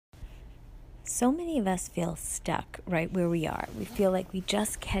So many of us feel stuck right where we are. We feel like we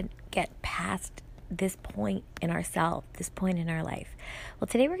just can't get past this point in ourselves, this point in our life. Well,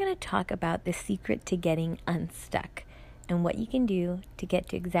 today we're going to talk about the secret to getting unstuck and what you can do to get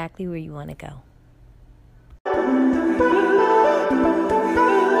to exactly where you want to go.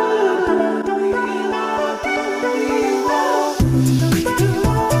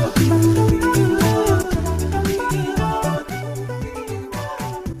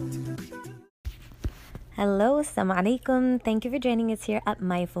 Hello, assalamu alaikum. Thank you for joining us here at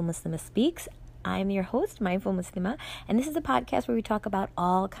Mindful Muslima Speaks. I'm your host, Mindful Muslima, and this is a podcast where we talk about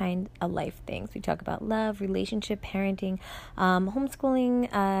all kinds of life things. We talk about love, relationship, parenting,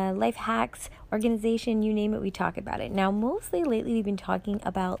 homeschooling, life hacks, organization, you name it, we talk about it. Now, mostly lately we've been talking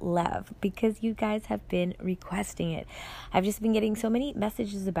about love because you guys have been requesting it. I've just been getting so many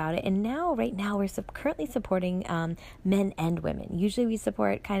messages about it, and right now we're currently supporting men and women. Usually we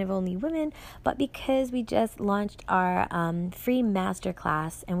support kind of only women, but because we just launched our free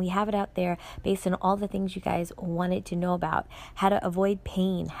masterclass and we have it out there based on all the things you guys wanted to know about, how to avoid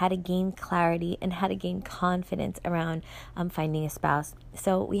pain, how to gain clarity, and how to gain confidence around finding a spouse.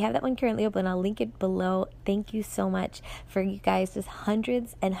 So we have that one currently open. I'll link it below. Thank you so much for you guys. Just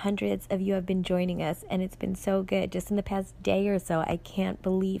hundreds and hundreds of you have been joining us, and it's been so good. Just in the past day or so, I can't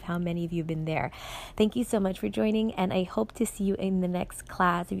believe how many of you have been there. Thank you so much for joining, and I hope to see you in the next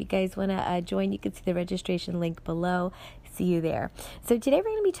class. If you guys want to join, you can see the registration link below. See you there. So today we're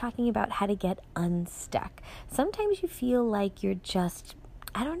going to be talking about how to get unstuck. Sometimes you feel like you're just,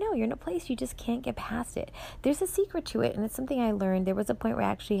 you're in a place you just can't get past it. There's a secret to it, and it's something I learned. There was a point where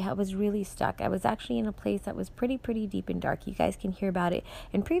actually I was really stuck. I was actually in a place that was pretty deep and dark. You guys can hear about it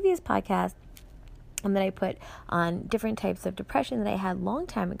in previous podcasts that I put on different types of depression that I had a long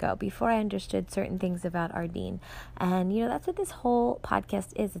time ago before I understood certain things about our Deen. And, that's what this whole podcast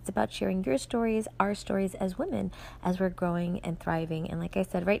is. It's about sharing your stories, our stories as women, as we're growing and thriving. And like I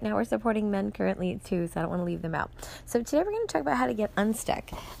said, right now we're supporting men currently too, so I don't want to leave them out. So today we're going to talk about how to get unstuck.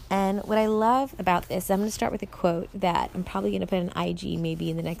 And what I love about this, I'm going to start with a quote that I'm probably going to put on IG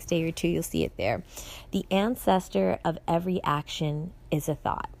maybe in the next day or two. You'll see it there. The ancestor of every action is a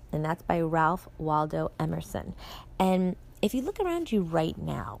thought. And that's by Ralph Waldo Emerson. And if you look around you right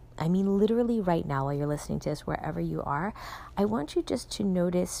now, literally right now while you're listening to this, wherever you are, I want you just to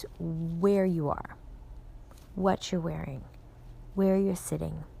notice where you are, what you're wearing, where you're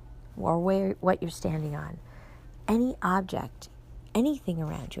sitting, or what you're standing on, any object, anything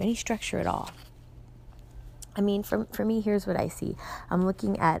around you, any structure at all. For me, here's what I see. I'm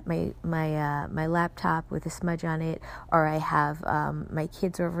looking at my laptop with a smudge on it, or I have my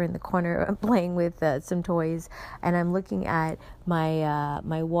kids over in the corner playing with some toys, and I'm looking at my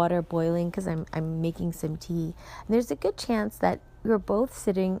water boiling because I'm making some tea. And there's a good chance that we're both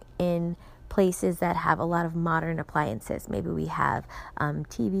sitting in places that have a lot of modern appliances. Maybe we have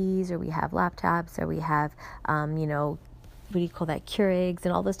TVs, or we have laptops, or we have Keurigs,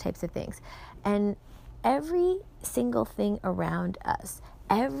 and all those types of things. And every single thing around us,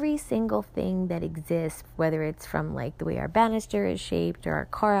 every single thing that exists, whether it's from like the way our banister is shaped, or our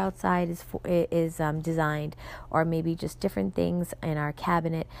car outside is designed, or maybe just different things in our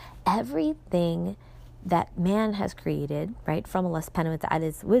cabinet, everything that man has created, right, from Allah subhanahu wa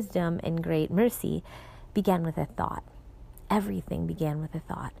ta'ala's wisdom and great mercy, began with a thought. Everything began with a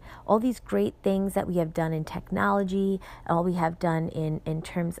thought. All these great things that we have done in technology, all we have done in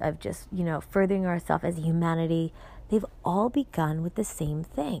terms of just, furthering ourselves as humanity, they've all begun with the same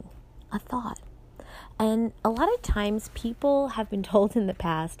thing, a thought. And a lot of times people have been told in the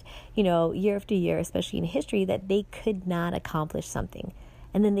past, year after year, especially in history, that they could not accomplish something.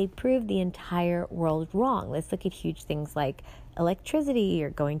 And then they proved the entire world wrong. Let's look at huge things like electricity or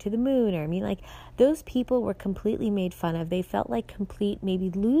going to the moon. Those people were completely made fun of. They felt like complete, maybe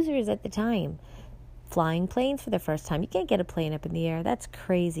losers at the time. Flying planes for the first time. You can't get a plane up in the air. That's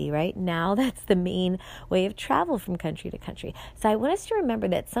crazy, right? Now that's the main way of travel from country to country. So I want us to remember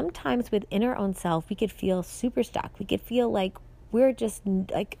that sometimes within our own self, we could feel super stuck. We could feel like we're just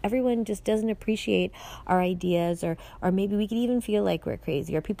like everyone just doesn't appreciate our ideas, or maybe we could even feel like we're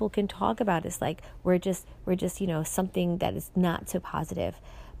crazy, or people can talk about us like we're just something that is not so positive.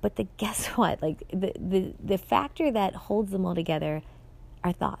 But guess what? The factor that holds them all together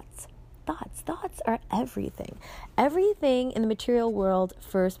are thoughts. Thoughts are everything. Everything in the material world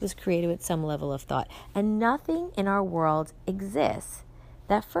first was created with some level of thought, and nothing in our world exists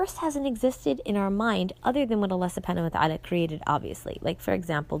that first hasn't existed in our mind other than what Allah subhanahu wa ta'ala created, obviously. Like, for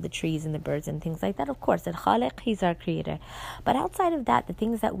example, the trees and the birds and things like that. Of course, Al-Khaliq, He's our creator. But outside of that, the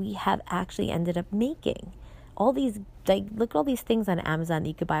things that we have actually ended up making, all these, like, look at all these things on Amazon that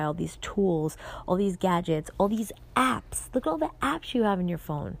you could buy, all these tools, all these gadgets, all these apps. Look at all the apps you have in your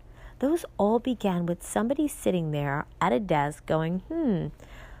phone. Those all began with somebody sitting there at a desk going,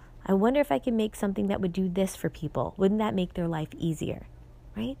 I wonder if I can make something that would do this for people. Wouldn't that make their life easier?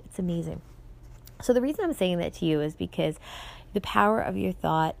 Right? It's amazing. So the reason I'm saying that to you is because the power of your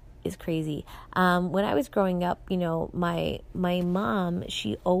thought is crazy. When I was growing up, my mom,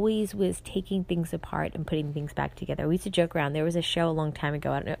 she always was taking things apart and putting things back together. We used to joke around. There was a show a long time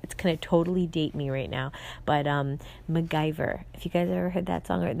ago. I don't know. It's going to totally date me right now. But MacGyver. If you guys ever heard that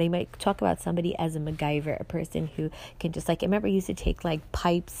song, or they might talk about somebody as a MacGyver, a person who can just, like, I remember he used to take like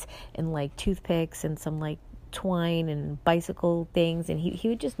pipes and like toothpicks and some like twine and bicycle things, and he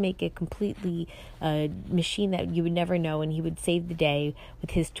would just make a completely machine that you would never know, and he would save the day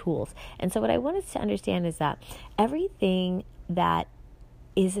with his tools. And so what I want us to understand is that everything that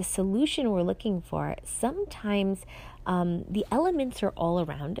is a solution we're looking for, sometimes the elements are all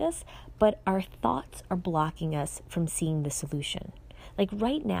around us, but our thoughts are blocking us from seeing the solution. Like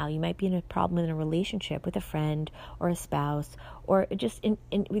right now, you might be in a problem in a relationship with a friend or a spouse, or just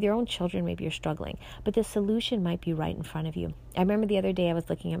with your own children, maybe you're struggling. But the solution might be right in front of you. I remember the other day I was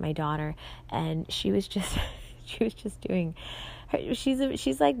looking at my daughter, and she was just doing her,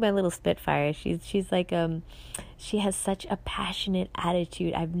 she's like my little Spitfire. She's like she has such a passionate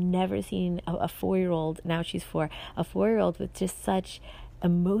attitude. I've never seen a 4-year-old, now she's 4, a 4-year-old with just such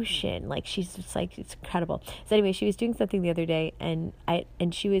emotion. Like, she's just like, it's incredible. So anyway, she was doing something the other day, and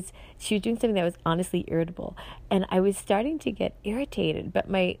she was doing something that was honestly irritable, and I was starting to get irritated. But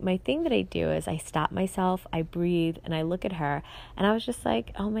my thing that I do is I stop myself, I breathe, and I look at her, and I was just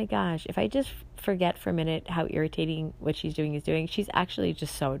like, oh my gosh, if I just forget for a minute how irritating what she's doing is doing, she's actually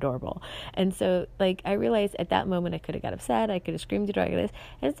just so adorable. And so, like, I realized at that moment I could have got upset, I could have screamed at her,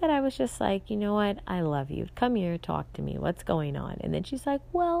 instead I was just like, you know what, I love you, come here, talk to me, what's going on? And then she's like,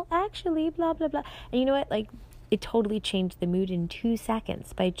 well, actually, blah blah blah. And you know what, like, it totally changed the mood in 2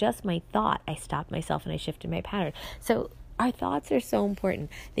 seconds. By just my thought, I stopped myself and I shifted my pattern. So our thoughts are so important.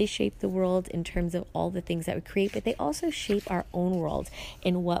 They shape the world in terms of all the things that we create, but they also shape our own world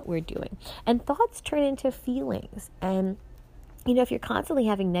in what we're doing. And thoughts turn into feelings. And if you're constantly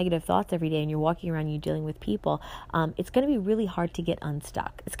having negative thoughts every day and you're walking around, you're dealing with people, it's going to be really hard to get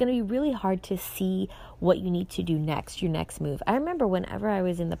unstuck. It's going to be really hard to see what you need to do next, your next move. I remember whenever I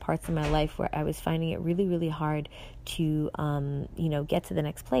was in the parts of my life where I was finding it really, really hard to, get to the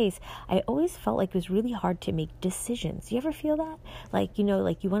next place, I always felt like it was really hard to make decisions. You ever feel that? Like you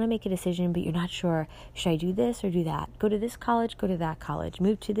want to make a decision, but you're not sure, should I do this or do that? Go to this college, go to that college,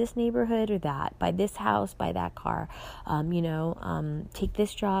 move to this neighborhood or that, buy this house, buy that car, take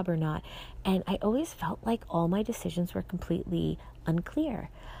this job or not. And I always felt like all my decisions were completely unclear.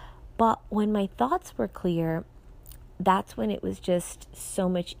 But when my thoughts were clear, that's when it was just so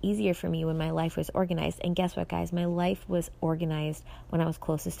much easier for me, when my life was organized. And guess what, guys? My life was organized when I was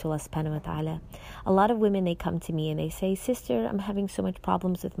closest to Allah subhanahu wa ta'ala. A lot of women, they come to me and they say, sister, I'm having so much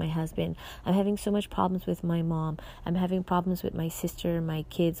problems with my husband. I'm having so much problems with my mom. I'm having problems with my sister, my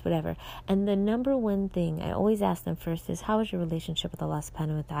kids, whatever. And the number one thing I always ask them first is, how is your relationship with Allah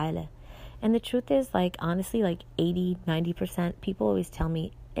subhanahu wa ta'ala? And the truth is, like, honestly, like 80, 90%, people always tell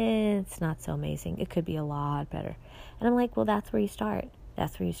me, it's not so amazing. It could be a lot better. And I'm like, well, that's where you start.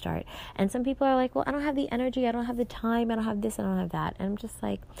 That's where you start. And some people are like, well, I don't have the energy. I don't have the time. I don't have this. I don't have that. And I'm just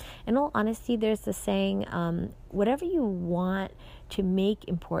like, in all honesty, there's the saying, whatever you want to make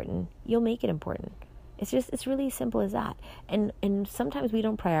important, you'll make it important. It's really simple as that. And sometimes we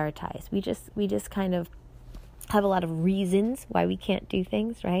don't prioritize. We just kind of have a lot of reasons why we can't do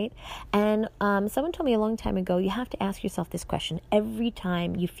things, right? And someone told me a long time ago, you have to ask yourself this question every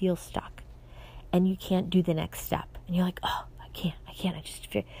time you feel stuck and you can't do the next step. And you're like, oh, I can't. I just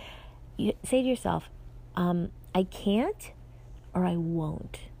feel... You say to yourself, I can't or I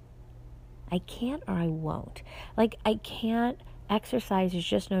won't. I can't or I won't. Like, I can't exercise, there's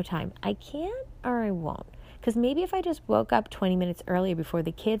just no time. I can't or I won't. Because maybe if I just woke up 20 minutes earlier before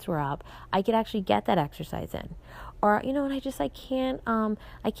the kids were up, I could actually get that exercise in. Or, and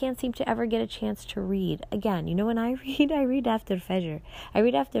I can't seem to ever get a chance to read. Again, when I read after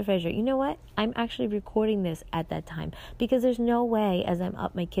Fajr. You know what? I'm actually recording this at that time because there's no way as I'm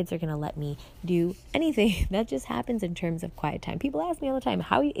up, my kids are going to let me do anything. That just happens in terms of quiet time. People ask me all the time,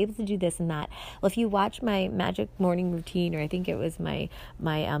 how are you able to do this and that? Well, if you watch my magic morning routine, or I think it was my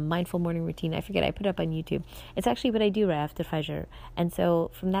mindful morning routine, I forget, I put it up on YouTube. It's actually what I do right after Fajr. And so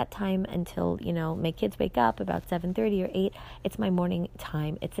from that time until, my kids wake up about 7:30, 7:30 or 8, it's my morning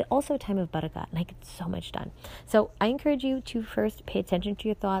time. It's also a time of barakah, and I get so much done. So I encourage you to first pay attention to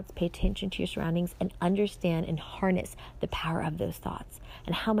your thoughts, pay attention to your surroundings, and understand and harness the power of those thoughts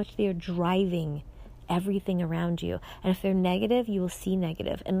and how much they are driving everything around you. And if they're negative, you will see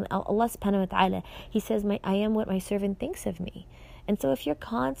negative. And Allah subhanahu wa ta'ala, He says, I am what my servant thinks of me. And so if you're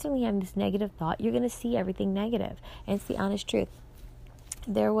constantly having this negative thought, you're going to see everything negative. And it's the honest truth.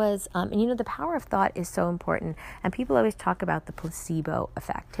 There was, and the power of thought is so important. And people always talk about the placebo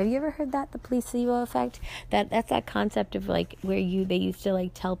effect. Have you ever heard that, the placebo effect? That's that concept of like where they used to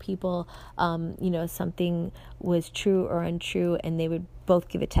like tell people, something was true or untrue, and they would both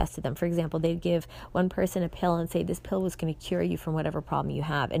give a test to them. For example, they'd give one person a pill and say, this pill was going to cure you from whatever problem you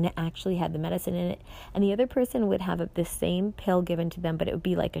have. And it actually had the medicine in it. And the other person would have the same pill given to them, but it would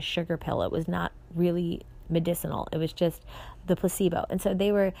be like a sugar pill. It was not really medicinal. It was just the placebo. And so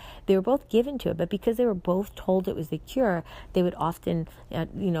they were both given to it, but because they were both told it was the cure, they would often,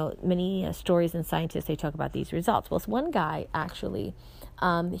 many stories and scientists, they talk about these results. Well, one guy actually,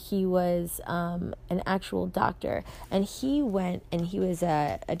 he was an actual doctor, and he went and he was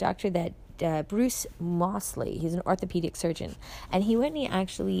a doctor that Bruce Mosley, he's an orthopedic surgeon, and he went and he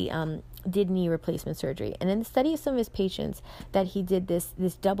actually did knee replacement surgery. And in the study of some of his patients, that he did this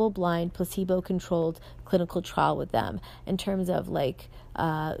double-blind, placebo-controlled clinical trial with them in terms of like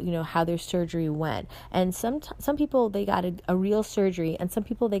how their surgery went. And some people, they got a real surgery, and some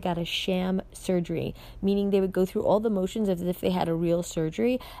people, they got a sham surgery, meaning they would go through all the motions as if they had a real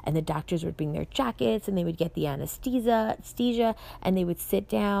surgery, and the doctors would bring their jackets, and they would get the anesthesia, and they would sit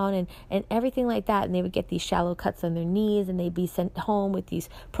down and everything like that, and they would get these shallow cuts on their knees, and they'd be sent home with these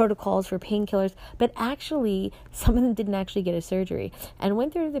protocols for painkillers. But actually, some of them didn't actually get a surgery, and one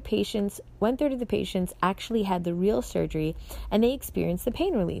third of the patients actually had the real surgery, and they experienced the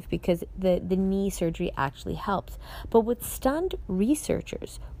pain relief because the knee surgery actually helps. But what stunned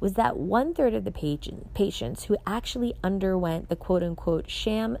researchers was that 1/3 of the patients who actually underwent the quote-unquote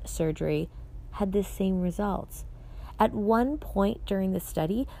sham surgery had the same results. At one point during the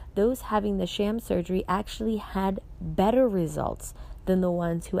study, those having the sham surgery actually had better results than the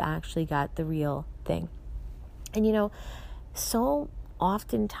ones who actually got the real thing. And so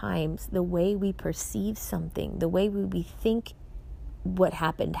oftentimes the way we perceive something, the way we think what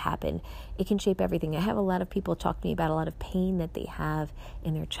happened, it can shape everything. I have a lot of people talk to me about a lot of pain that they have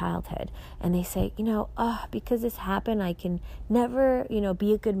in their childhood, and they say, because this happened, I can never,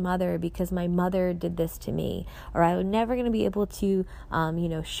 be a good mother because my mother did this to me, or I'm never going to be able to,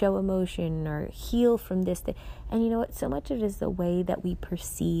 show emotion or heal from this thing. And you know what? So much of it is the way that we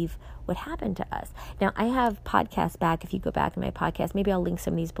perceive what happened to us. Now, I have podcasts back. If you go back in my podcast, maybe I'll link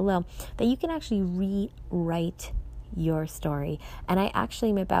some of these below, that you can actually rewrite your story. And I actually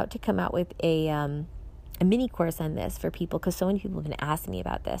am about to come out with a mini course on this for people, because so many people have been asking me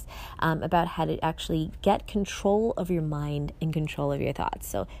about this, about how to actually get control of your mind and control of your thoughts.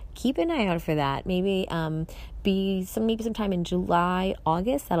 So keep an eye out for that. Maybe sometime in July,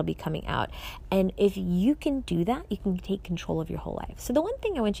 August, that'll be coming out. And if you can do that, you can take control of your whole life. So the one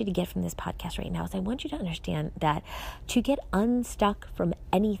thing I want you to get from this podcast right now is I want you to understand that to get unstuck from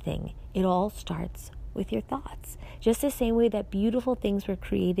anything, it all starts with your thoughts. Just the same way that beautiful things were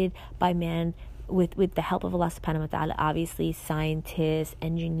created by man with the help of Allah subhanahu wa ta'ala, obviously scientists,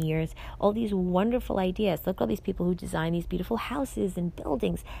 engineers, all these wonderful ideas. Look at all these people who designed these beautiful houses and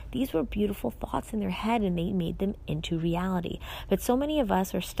buildings. These were beautiful thoughts in their head, and they made them into reality. But so many of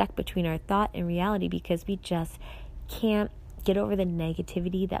us are stuck between our thought and reality because we just can't get over the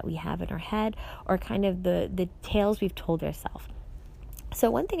negativity that we have in our head, or kind of the tales we've told ourselves. So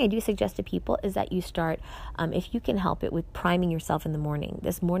one thing I do suggest to people is that you start, if you can help it, with priming yourself in the morning.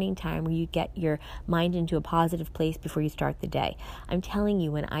 This morning time where you get your mind into a positive place before you start the day. I'm telling you,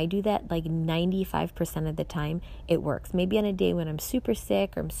 when I do that, like 95% of the time, it works. Maybe on a day when I'm super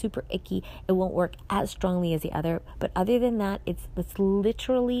sick or I'm super icky, it won't work as strongly as the other. But other than that, it's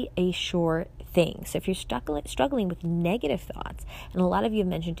literally a sure thing. So if you're struggling with negative thoughts, and a lot of you have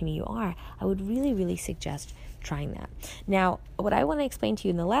mentioned to me you are, I would really, really suggest trying that. Now, what I want to explain to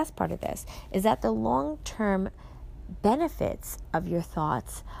you in the last part of this is that the long-term benefits of your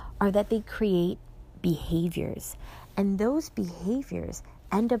thoughts are that they create behaviors, and those behaviors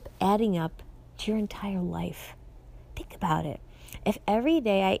end up adding up to your entire life. Think about it. If every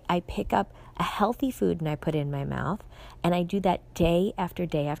day I pick up a healthy food and I put it in my mouth, and I do that day after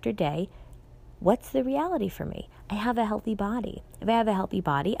day after day, what's the reality for me? I have a healthy body. If I have a healthy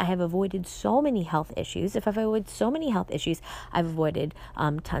body, I have avoided so many health issues. If I've avoided so many health issues, I've avoided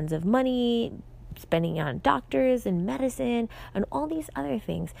tons of money, spending on doctors and medicine and all these other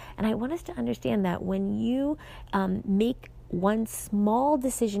things. And I want us to understand that when you make one small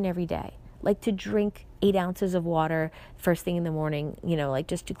decision every day, like to drink 8 ounces of water first thing in the morning, like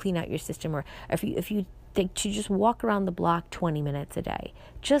just to clean out your system, or if you think to just walk around the block 20 minutes a day,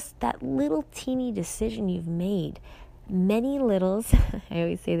 just that little teeny decision you've made. Many littles, I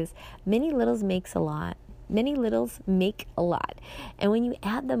always say this, many littles makes a lot. Many littles make a lot. And when you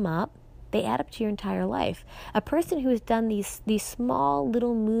add them up, they add up to your entire life. A person who has done these small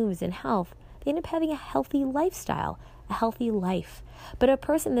little moves in health, they end up having a healthy lifestyle, a healthy life. But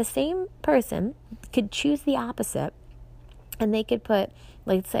the same person could choose the opposite, and they could put,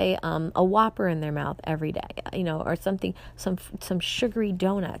 let's say, a Whopper in their mouth every day, or something, some sugary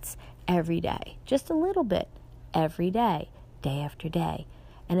donuts every day, just a little bit every day, day after day.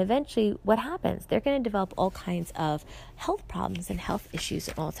 And eventually what happens? They're going to develop all kinds of health problems and health issues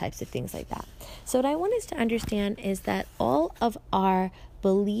and all types of things like that. So what I want us to understand is that all of our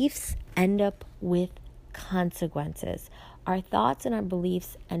beliefs end up with consequences. Our thoughts and our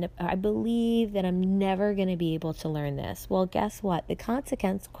beliefs end up, I believe that I'm never going to be able to learn this. Well, guess what? The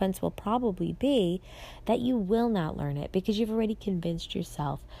consequence will probably be that you will not learn it because you've already convinced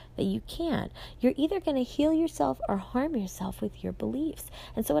yourself that you can't. You're either going to heal yourself or harm yourself with your beliefs.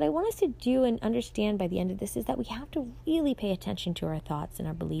 And so what I want us to do and understand by the end of this is that we have to really pay attention to our thoughts and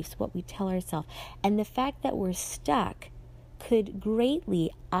our beliefs, what we tell ourselves. And the fact that we're stuck could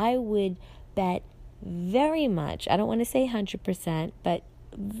greatly, I would bet, very much, I don't want to say 100%, but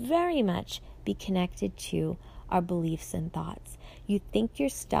very much be connected to our beliefs and thoughts. You think you're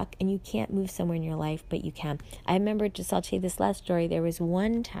stuck and you can't move somewhere in your life, but you can. I remember, I'll tell you this last story. There was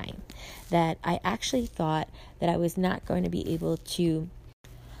one time that I actually thought that I was not going to be able to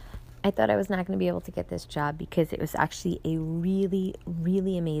get this job because it was actually a really,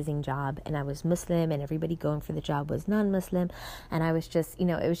 really amazing job. And I was Muslim and everybody going for the job was non-Muslim. And I was just, it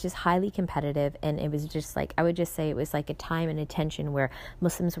was just highly competitive. And it was just like, I would just say it was like a time and attention where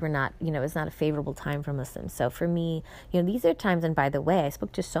Muslims were not, it was not a favorable time for Muslims. So for me, these are times, and by the way, I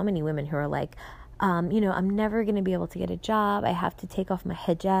spoke to so many women who are like, I'm never going to be able to get a job. I have to take off my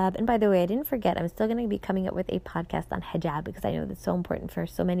hijab. And by the way, I didn't forget, I'm still going to be coming up with a podcast on hijab because I know that's so important for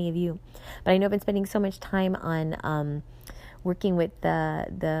so many of you. But I know I've been spending so much time on working with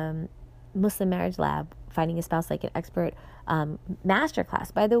the Muslim Marriage Lab, finding a spouse like an expert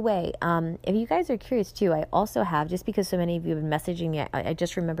masterclass. By the way, if you guys are curious too, I also have, just because so many of you have been messaging me, I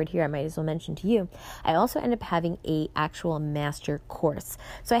just remembered here, I might as well mention to you, I also end up having a actual master course.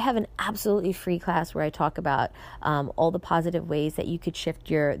 So I have an absolutely free class where I talk about all the positive ways that you could shift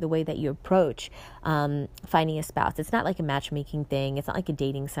the way that you approach finding a spouse. It's not like a matchmaking thing. It's not like a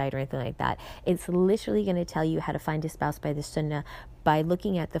dating site or anything like that. It's literally going to tell you how to find a spouse by the Sunnah, by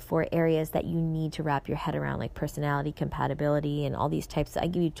looking at the 4 areas that you need to wrap your head around, like personality, compatibility, and all these types. I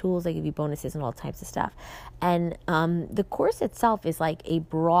give you tools, I give you bonuses, and all types of stuff. And the course itself is like a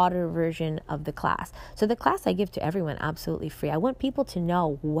broader version of the class. So the class I give to everyone absolutely free. I want people to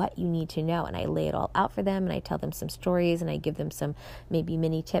know what you need to know, and I lay it all out for them, and I tell them some stories, and I give them some maybe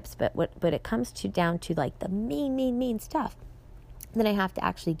mini tips. But it comes down to like the main stuff, then I have to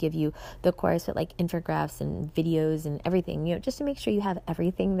actually give you the course with like infographics and videos and everything, just to make sure you have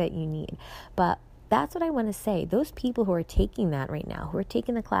everything that you need. But that's what I want to say. Those people who are taking that right now, who are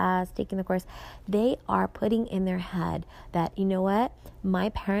taking the class, taking the course, they are putting in their head that, you know what, my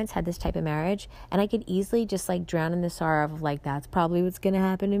parents had this type of marriage and I could easily just like drown in the sorrow of like, that's probably what's going to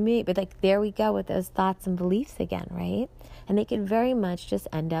happen to me. But like, there we go with those thoughts and beliefs again, right? And they could very much just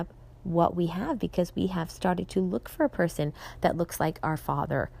end up what we have, because we have started to look for a person that looks like our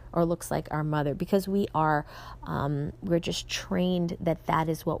father or looks like our mother, because we're just trained that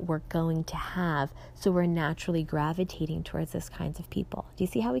is what we're going to have. So we're naturally gravitating towards those kinds of people. Do you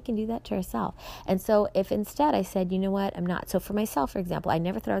see how we can do that to ourselves? And so if instead I said, you know what, I'm not. So for myself, for example, I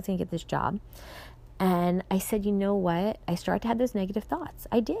never thought I was going to get this job. And I said, you know what? I started to have those negative thoughts.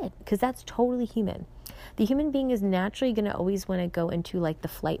 I did, because that's totally human. The human being is naturally going to always want to go into like the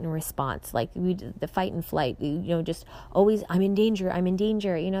flight and response, like the fight and flight, just always, I'm in danger.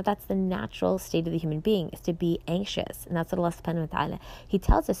 That's the natural state of the human being, is to be anxious. And that's what Allah subhanahu wa ta'ala, He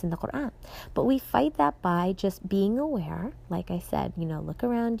tells us in the Quran. But we fight that by just being aware. Like I said, look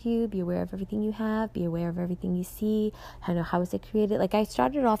around you, be aware of everything you have, be aware of everything you see. How is it created? Like I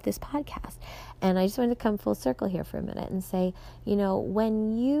started off this podcast, and I just wanted to come full circle here for a minute and say,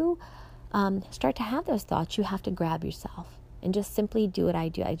 when you start to have those thoughts, you have to grab yourself and just simply do what I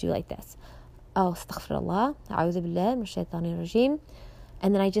do. I do like this. Oh, astaghfirullah, a'udhu billah min shaitanir rajim.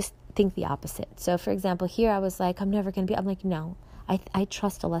 And then I just think the opposite. So for example, here I was like, I'm like, no, I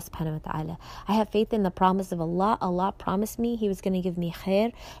trust Allah subhanahu wa ta'ala. I have faith in the promise of Allah. Allah promised me He was going to give me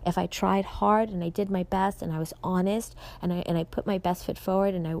khair if I tried hard and I did my best and I was honest and I put my best foot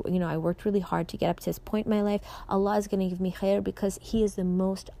forward and I worked really hard to get up to this point in my life. Allah is going to give me khair because He is the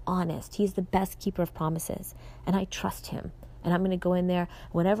most honest. He is the best keeper of promises, and I trust Him. And I'm going to go in there.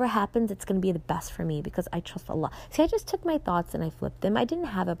 Whatever happens, it's going to be the best for me because I trust Allah. See, I just took my thoughts and I flipped them. I didn't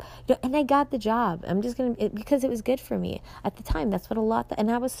have and I got the job. I'm just going to, because it was good for me at the time. That's what Allah thought.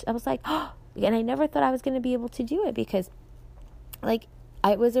 And I was like, oh, and I never thought I was going to be able to do it because, like,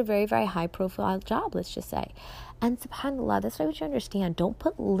 it was a very, very high profile job, let's just say. And subhanAllah, that's what I want you to understand. Don't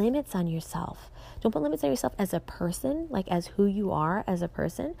put limits on yourself. Don't put limits on yourself as a person, like as who you are as a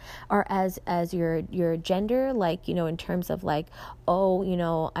person, or as your gender, like, in terms of like,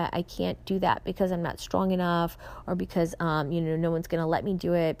 oh, I can't do that because I'm not strong enough, or because no one's gonna let me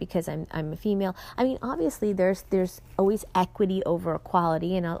do it because I'm a female. I mean, obviously there's always equity over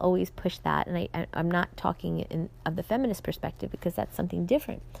equality, and I'll always push that. And I'm not talking of the feminist perspective because that's something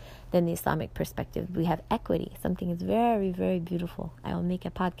different than the Islamic perspective. We have equity. Something is very, very beautiful. I will make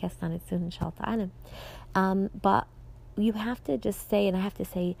a podcast on it soon, inshallah. But you have to just say, and I have to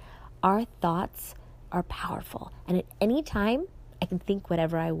say, our thoughts are powerful. And at any time, I can think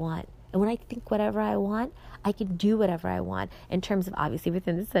whatever I want. And when I think whatever I want, I can do whatever I want in terms of obviously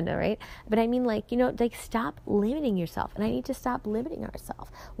within the sunnah, right? But I mean, like stop limiting yourself. And I need to stop limiting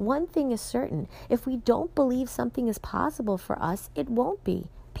ourselves. One thing is certain. If we don't believe something is possible for us, it won't be.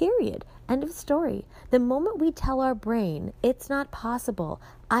 Period. End of story. The moment we tell our brain, it's not possible,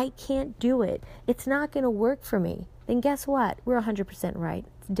 I can't do it, it's not going to work for me, then guess what? We're 100% right.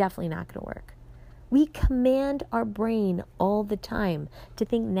 It's definitely not going to work. We command our brain all the time to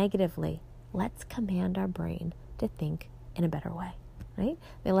think negatively. Let's command our brain to think in a better way, right?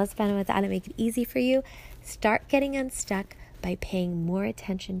 May Allah subhanahu wa ta'ala make it easy for you. Start getting unstuck by paying more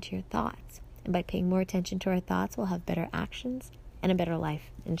attention to your thoughts. And by paying more attention to our thoughts, we'll have better actions and a better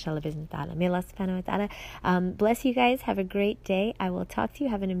life, inshallah, bismillah ta'ala. May Allah subhanahu wa ta'ala bless you guys. Have a great day. I will talk to you.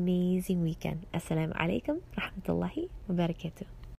 Have an amazing weekend. Assalamu alaikum wa rahmatullahi wa barakatuh.